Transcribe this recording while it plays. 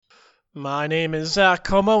My name is Zach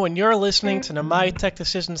Como, and you're listening to the My Tech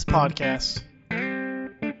Decisions podcast.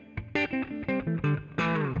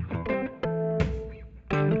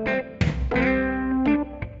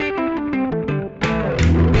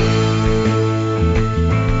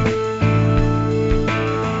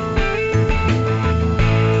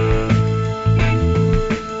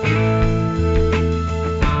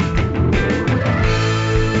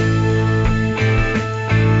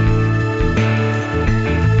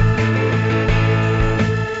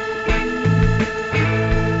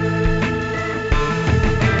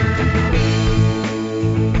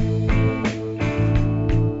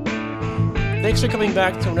 Thanks for coming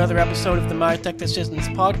back to another episode of the My Tech Decisions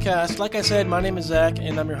podcast. Like I said, my name is Zach,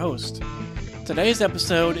 and I'm your host. Today's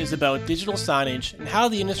episode is about digital signage and how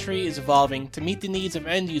the industry is evolving to meet the needs of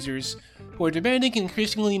end users who are demanding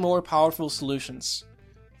increasingly more powerful solutions.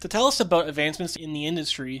 To tell us about advancements in the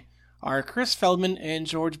industry are Chris Feldman and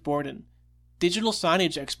George Borden, digital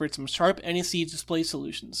signage experts from Sharp NEC Display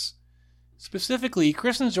Solutions. Specifically,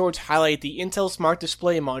 Chris and George highlight the Intel Smart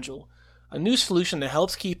Display module, a new solution that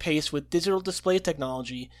helps keep pace with digital display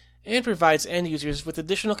technology and provides end users with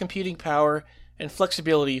additional computing power and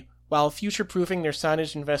flexibility while future-proofing their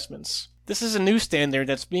signage investments. This is a new standard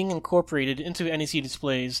that's being incorporated into NEC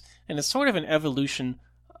displays and is sort of an evolution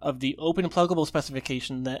of the open pluggable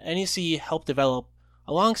specification that NEC helped develop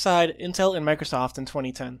alongside Intel and Microsoft in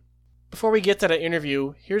 2010. Before we get to that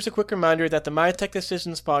interview, here's a quick reminder that the My Tech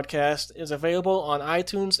Decisions podcast is available on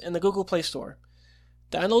iTunes and the Google Play Store.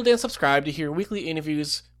 Download and subscribe to hear weekly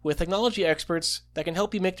interviews with technology experts that can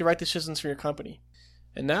help you make the right decisions for your company.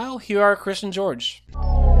 And now, here are Chris and George.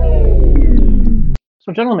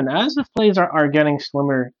 So gentlemen, as displays are getting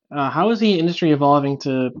slimmer, how is the industry evolving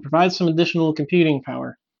to provide some additional computing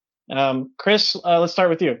power? Chris, let's start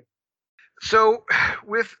with you. So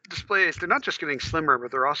with displays, they're not just getting slimmer,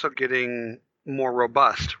 but they're also getting more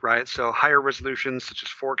robust, right? So higher resolutions such as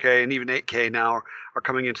 4K and even 8K now are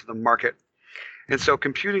coming into the market. And so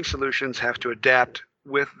computing solutions have to adapt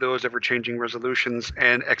with those ever-changing resolutions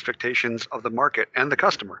and expectations of the market and the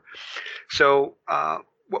customer. So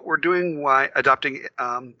what we're doing by adopting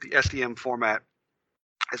the SDM format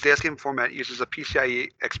is the SDM format uses a PCIe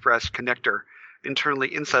Express connector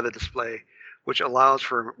internally inside the display, which allows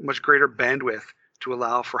for much greater bandwidth to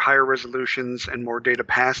allow for higher resolutions and more data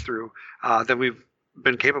pass-through than we've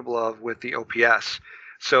been capable of with the OPS.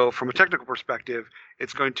 So from a technical perspective,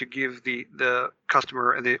 it's going to give the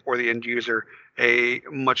customer and or the end user a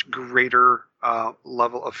much greater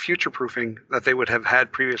level of future-proofing that they would have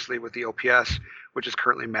had previously with the OPS, which is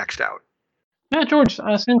currently maxed out. Yeah, George,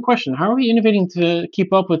 same question. How are we innovating to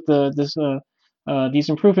keep up with these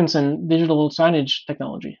improvements in digital signage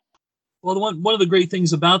technology? Well, one of the great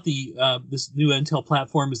things about this new Intel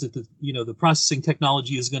platform is that the processing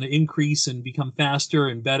technology is going to increase and become faster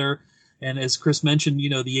and better. And as Chris mentioned,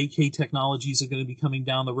 the 8K technologies are going to be coming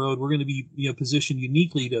down the road. We're going to be positioned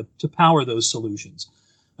uniquely to power those solutions.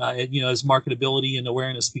 As marketability and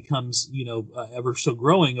awareness becomes ever so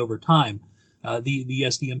growing over time, the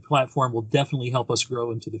SDM platform will definitely help us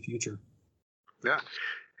grow into the future. Yeah,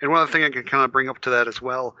 and one other thing I can kind of bring up to that as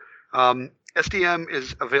well. SDM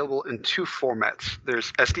is available in two formats.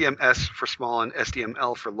 There's SDM-S for small and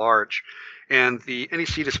SDM-L for large. And the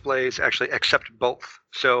NEC displays actually accept both.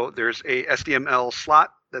 So there's a SDM-L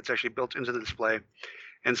slot that's actually built into the display.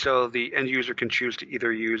 And so the end user can choose to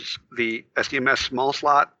either use the SDM-S small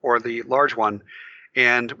slot or the large one.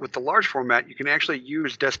 And with the large format, you can actually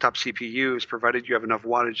use desktop CPUs, provided you have enough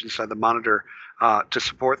wattage inside the monitor to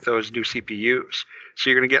support those new CPUs. So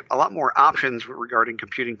you're going to get a lot more options regarding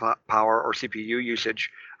computing power or CPU usage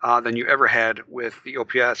than you ever had with the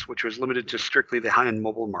OPS, which was limited to strictly the high-end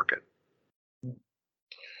mobile market.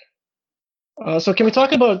 So can we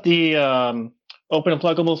talk about the open and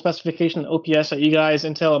pluggable specification OPS that you guys,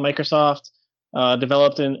 Intel and Microsoft,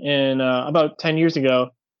 developed in about 10 years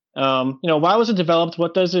ago? Why was it developed?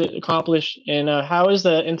 What does it accomplish? And how is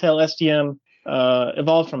the Intel SDM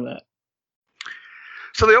evolved from that?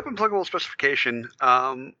 So the open pluggable specification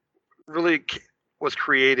really was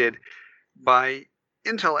created by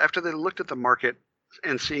Intel after they looked at the market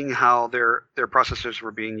and seeing how their processors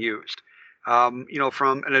were being used. From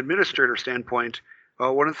an administrator standpoint,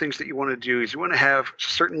 one of the things that you want to do is you want to have a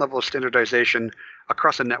certain level of standardization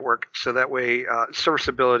across a network, so that way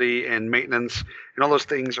serviceability and maintenance and all those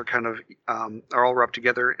things are kind of are all wrapped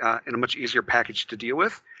together in a much easier package to deal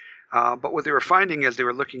with. But what they were finding as they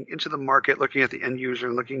were looking into the market, looking at the end user,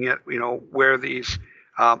 and looking at where their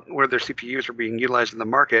CPUs are being utilized in the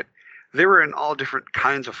market, they were in all different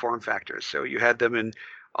kinds of form factors. So you had them in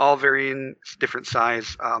all varying different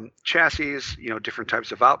size chassis, different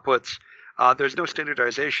types of outputs. There's no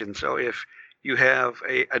standardization. So if you have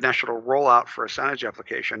a national rollout for a signage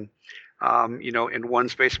application, in one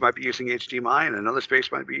space it might be using HDMI, and another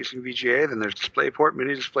space might be using VGA. Then there's DisplayPort,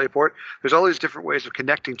 mini DisplayPort. There's all these different ways of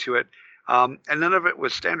connecting to it, and none of it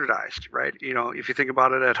was standardized, right? If you think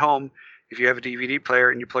about it at home, if you have a DVD player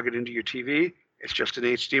and you plug it into your TV, it's just an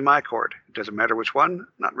HDMI cord. It doesn't matter which one,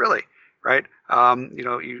 not really, right?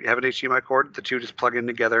 You have an HDMI cord, the two just plug in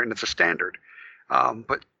together, and it's a standard.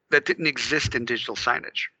 But that didn't exist in digital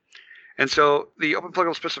signage. And so the Open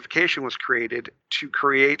Pluggable Specification was created to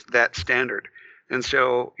create that standard. And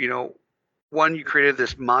so, one, you created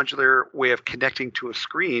this modular way of connecting to a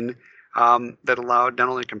screen that allowed not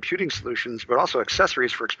only computing solutions, but also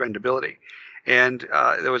accessories for expandability. And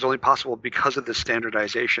that was only possible because of this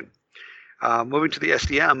standardization. Moving to the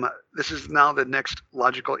SDM, this is now the next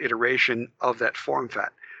logical iteration of that form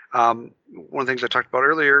fat. One of the things I talked about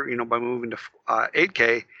earlier, by moving to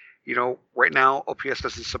 8K, right now OPS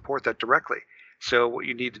doesn't support that directly. So what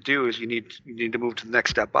you need to do is you need to move to the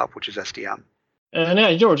next step up, which is SDM.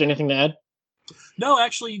 And George, anything to add? No,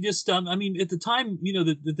 actually, just at the time,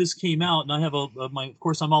 that this came out, and I have of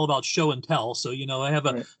course, I'm all about show and tell. So, I have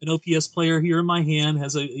an OPS player here in my hand,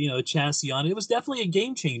 has a chassis on it. It was definitely a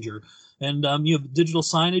game changer. And digital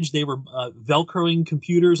signage, they were Velcroing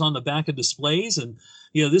computers on the back of displays, and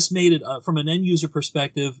this made it from an end user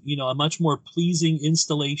perspective, a much more pleasing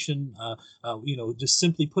installation. Just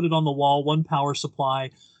simply put it on the wall, one power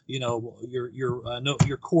supply.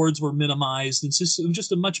 Your cords were minimized. It was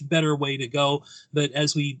just a much better way to go. But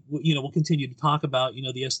as we'll continue to talk about,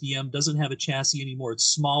 the SDM doesn't have a chassis anymore. It's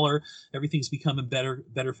smaller. Everything's becoming better,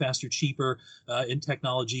 faster, cheaper in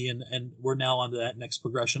technology, and we're now on to that next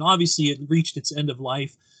progression. Obviously, it reached its end of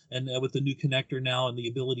life, and with the new connector now and the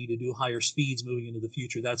ability to do higher speeds moving into the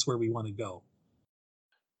future, that's where we want to go.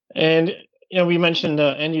 And we mentioned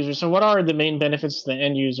end user. So, what are the main benefits to the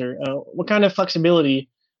end user? What kind of flexibility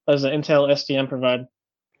does the Intel SDM provide?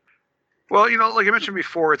 Well, like I mentioned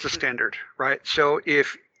before, it's a standard, right? So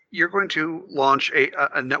if you're going to launch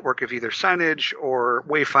a network of either signage or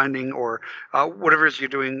wayfinding or whatever it is you're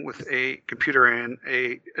doing with a computer and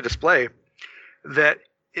a display, that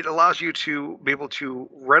it allows you to be able to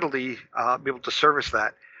readily be able to service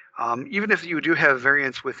that. Even if you do have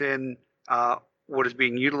variants within what is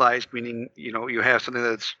being utilized, meaning, you have something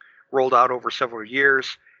that's rolled out over several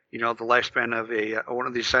years. The lifespan of one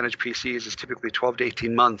of these signage PCs is typically 12 to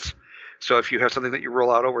 18 months. So if you have something that you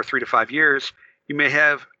roll out over 3 to 5 years, you may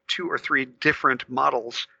have 2 or 3 different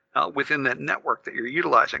models within that network that you're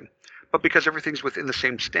utilizing. But because everything's within the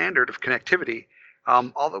same standard of connectivity,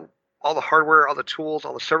 all the hardware, all the tools,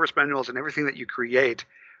 all the service manuals, and everything that you create,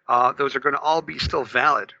 those are going to all be still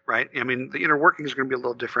valid, right? I mean, the inner working is going to be a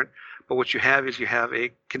little different, but what you have is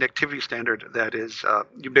a connectivity standard that is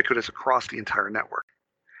ubiquitous across the entire network.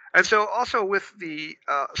 And so also with the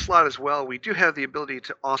slot as well, we do have the ability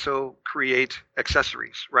to also create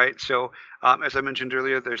accessories, right? So as I mentioned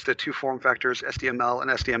earlier, there's the 2 form factors, SDML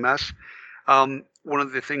and SDMS. One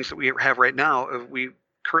of the things that we have right now, we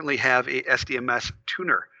currently have a SDMS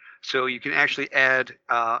tuner. So you can actually add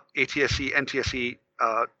ATSC, NTSC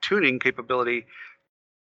tuning capability to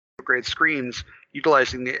upgrade screens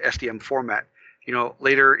utilizing the SDM format. Not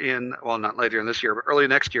later in this year, but early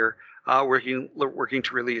next year, working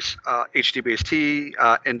to release HDBaseT,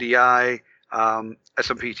 NDI,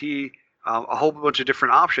 SMPT, a whole bunch of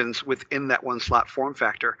different options within that one slot form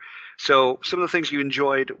factor. So some of the things you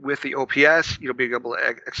enjoyed with the OPS, being able to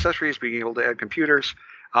add accessories, being able to add computers,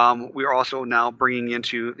 we are also now bringing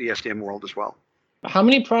into the SDM world as well. How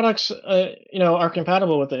many products, are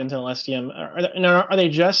compatible with the Intel SDM? Are they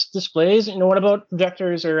just displays? What about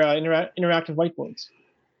projectors or interactive whiteboards?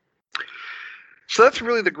 So that's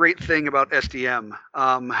really the great thing about SDM,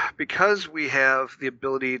 because we have the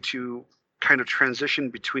ability to kind of transition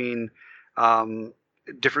between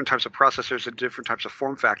different types of processors and different types of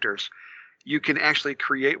form factors. You can actually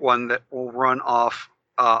create one that will run off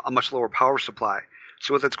a much lower power supply.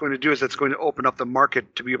 So what that's going to do is that's going to open up the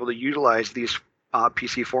market to be able to utilize these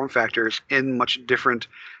PC form factors in much different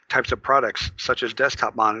types of products, such as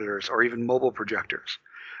desktop monitors or even mobile projectors.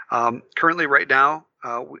 Currently, right now,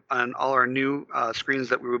 on all our new screens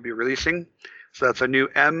that we will be releasing, so that's our new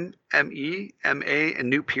M, ME, MA, and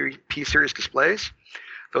new P-series displays.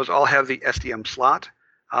 Those all have the SDM slot.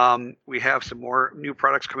 We have some more new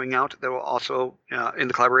products coming out that will also, in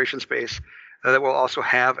the collaboration space, that will also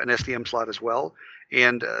have an SDM slot as well.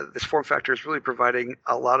 And this form factor is really providing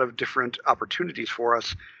a lot of different opportunities for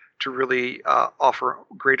us to really offer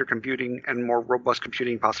greater computing and more robust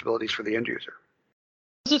computing possibilities for the end user.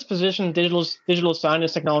 this position digital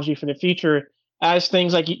signage technology for the future, as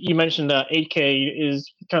things like you mentioned, 8K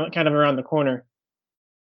is kind of around the corner?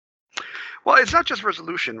 Well, it's not just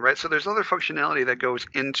resolution, right? So there's other functionality that goes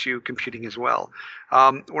into computing as well.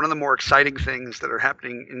 One of the more exciting things that are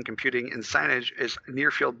happening in computing and signage is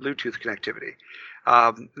near-field Bluetooth connectivity.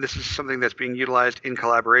 This is something that's being utilized in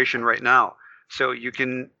collaboration right now. So you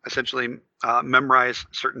can essentially memorize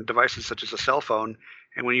certain devices such as a cell phone,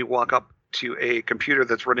 and when you walk up to a computer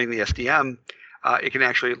that's running the SDM, it can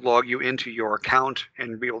actually log you into your account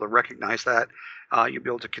and be able to recognize that. You'll be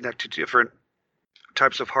able to connect to different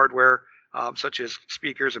types of hardware, such as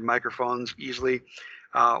speakers and microphones easily,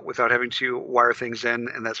 without having to wire things in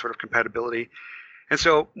and that sort of compatibility. And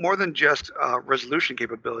so more than just resolution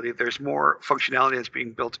capability, there's more functionality that's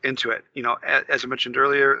being built into it. As I mentioned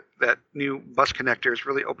earlier, that new bus connector is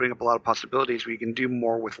really opening up a lot of possibilities where you can do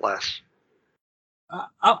more with less.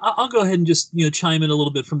 I'll go ahead and just chime in a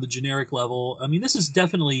little bit from the generic level. I mean, this is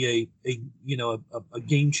definitely a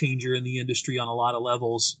game changer in the industry on a lot of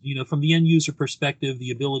levels. From the end user perspective,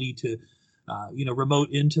 the ability to remote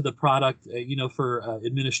into the product, for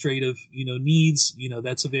administrative needs,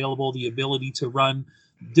 that's available. The ability to run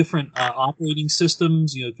different operating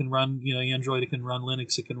systems, it can run Android, it can run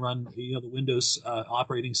Linux, it can run the Windows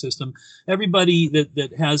operating system. Everybody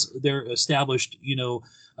that has their established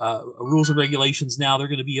rules and regulations now, they're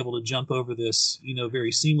going to be able to jump over this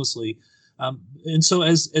very seamlessly. And so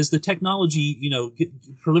as the technology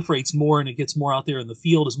proliferates more and it gets more out there in the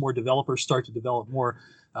field, as more developers start to develop more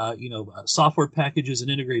software packages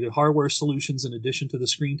and integrated hardware solutions in addition to the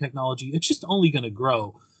screen technology, it's just only going to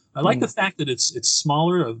grow. I like the fact that it's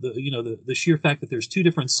smaller, of the sheer fact that there's two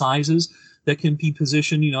different sizes that can be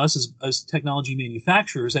positioned. Us as technology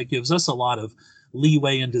manufacturers, that gives us a lot of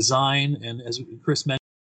leeway in design, and as Chris mentioned,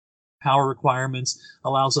 power requirements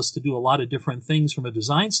allows us to do a lot of different things from a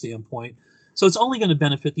design standpoint. So it's only going to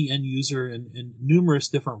benefit the end user in numerous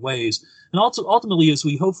different ways. And also, ultimately, as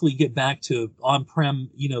we hopefully get back to on-prem,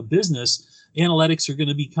 business, analytics are going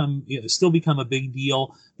to still become a big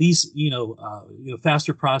deal. These,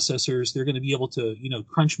 faster processors, they're going to be able to,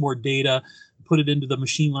 crunch more data, put it into the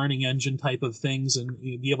machine learning engine type of things, and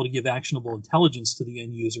be able to give actionable intelligence to the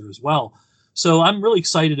end user as well. So I'm really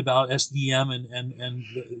excited about SDM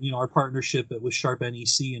and our partnership with Sharp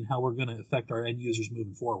NEC and how we're going to affect our end users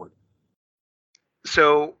moving forward.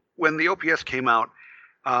 So when the OPS came out,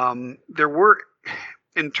 there were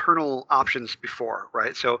internal options before,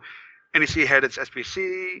 right? So NEC had its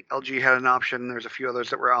SBC, LG had an option, there's a few others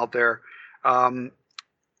that were out there. And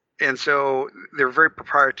so they're very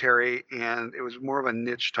proprietary, and it was more of a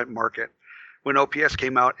niche type market. When OPS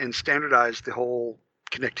came out and standardized the whole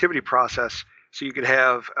connectivity process, so you could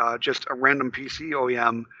have just a random PC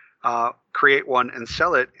OEM create one and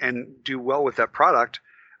sell it and do well with that product,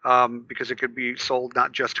 because it could be sold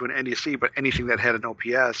not just to an NEC, but anything that had an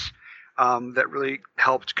OPS. That really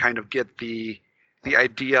helped kind of get the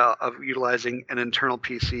idea of utilizing an internal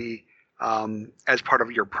PC as part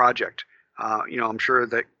of your project. I'm sure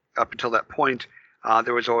that up until that point,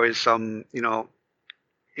 there was always some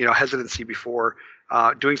hesitancy before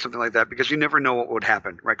doing something like that, because you never know what would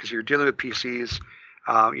happen, right? Because you're dealing with PCs.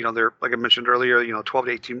 They're, like I mentioned earlier, 12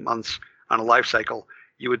 to 18 months on a life cycle.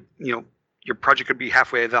 You would, your project could be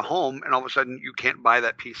halfway to the home, and all of a sudden you can't buy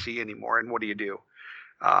that PC anymore. And what do you do?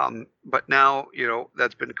 But now,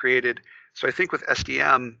 that's been created. So I think with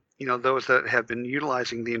SDM, those that have been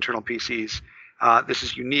utilizing the internal PCs, this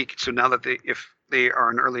is unique. So now that if they are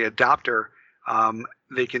an early adopter,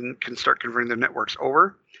 they can start converting their networks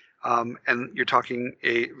over. And you're talking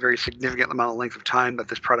a very significant amount of length of time that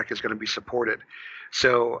this product is going to be supported.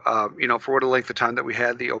 So, for what a length of time that we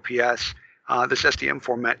had the OPS, this SDM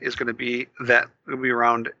format is going to be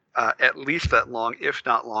around at least that long, if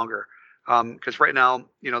not longer. Because right now,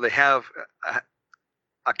 they have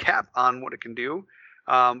a cap on what it can do,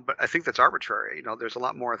 but I think that's arbitrary. There's a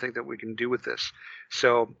lot more I think that we can do with this.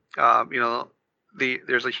 So,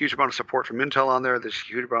 there's a huge amount of support from Intel on there. There's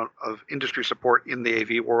a huge amount of industry support in the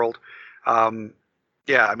AV world.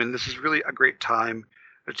 This is really a great time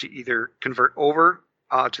to either convert over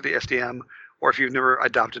to the SDM, or if you've never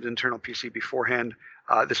adopted internal PC beforehand,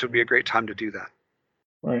 this would be a great time to do that.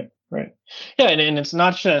 Right. Yeah, and it's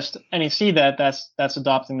not just NEC that's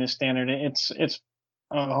adopting this standard. It's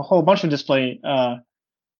a whole bunch of display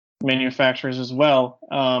manufacturers as well,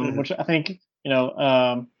 which I think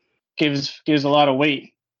gives a lot of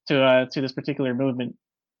weight to this particular movement.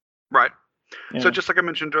 Right. Yeah. So just like I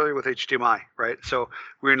mentioned earlier with HDMI, right? So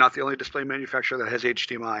we're not the only display manufacturer that has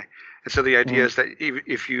HDMI. And so the idea is that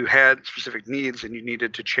if you had specific needs and you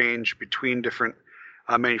needed to change between different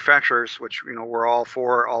manufacturers, which we're all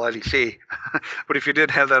for all LEC. But if you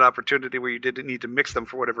did have that opportunity where you didn't need to mix them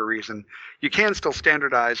for whatever reason, you can still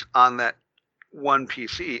standardize on that one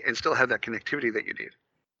PC and still have that connectivity that you need.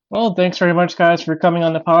 Well, thanks very much, guys, for coming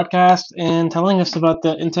on the podcast and telling us about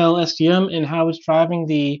the Intel STM and how it's driving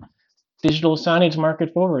the digital signage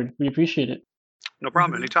market forward. We appreciate it. No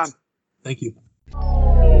problem. Anytime. Thank you.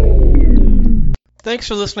 Thanks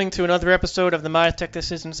for listening to another episode of the MyTech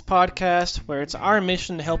Decisions podcast, where it's our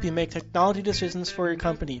mission to help you make technology decisions for your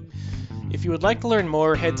company. If you would like to learn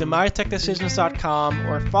more, head to mytechdecisions.com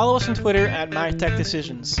or follow us on Twitter at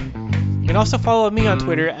mytechdecisions. You can also follow me on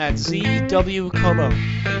Twitter at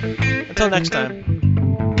ZWComo. Until next time.